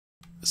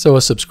So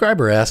a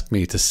subscriber asked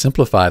me to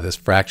simplify this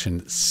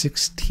fraction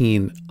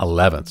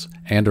 16/11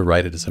 and to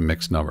write it as a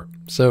mixed number.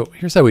 So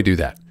here's how we do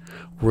that.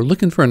 We're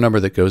looking for a number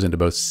that goes into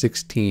both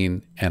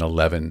 16 and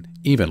 11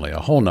 evenly,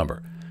 a whole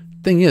number.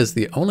 Thing is,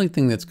 the only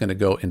thing that's going to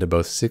go into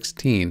both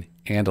 16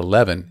 and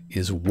 11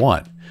 is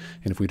 1.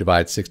 And if we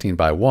divide 16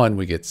 by 1,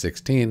 we get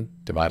 16.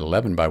 Divide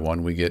 11 by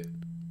 1, we get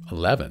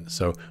 11.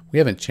 So we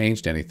haven't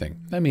changed anything.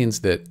 That means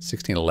that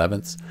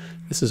 16/11,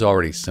 this is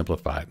already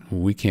simplified.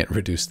 We can't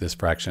reduce this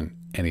fraction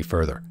any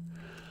further.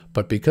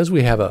 But because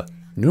we have a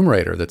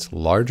numerator that's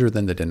larger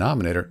than the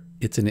denominator,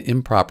 it's an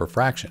improper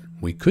fraction.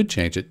 We could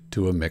change it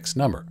to a mixed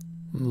number.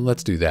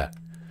 Let's do that.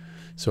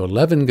 So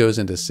 11 goes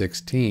into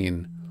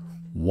 16.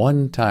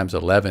 1 times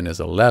 11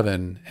 is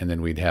 11, and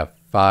then we'd have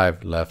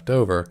 5 left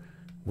over.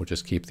 We'll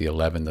just keep the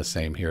 11 the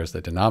same here as the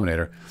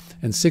denominator.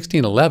 And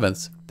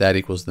 16/11, that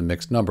equals the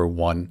mixed number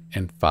 1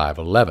 and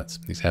 5/11.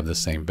 These have the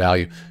same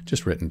value,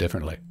 just written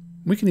differently.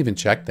 We can even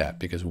check that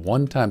because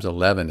 1 times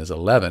 11 is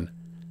 11.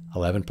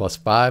 11 plus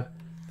 5,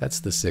 that's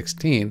the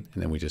 16,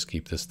 and then we just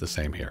keep this the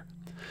same here.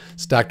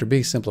 It's Dr.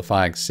 B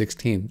simplifying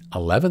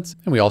 16/11,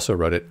 and we also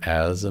wrote it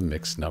as a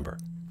mixed number.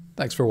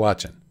 Thanks for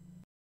watching.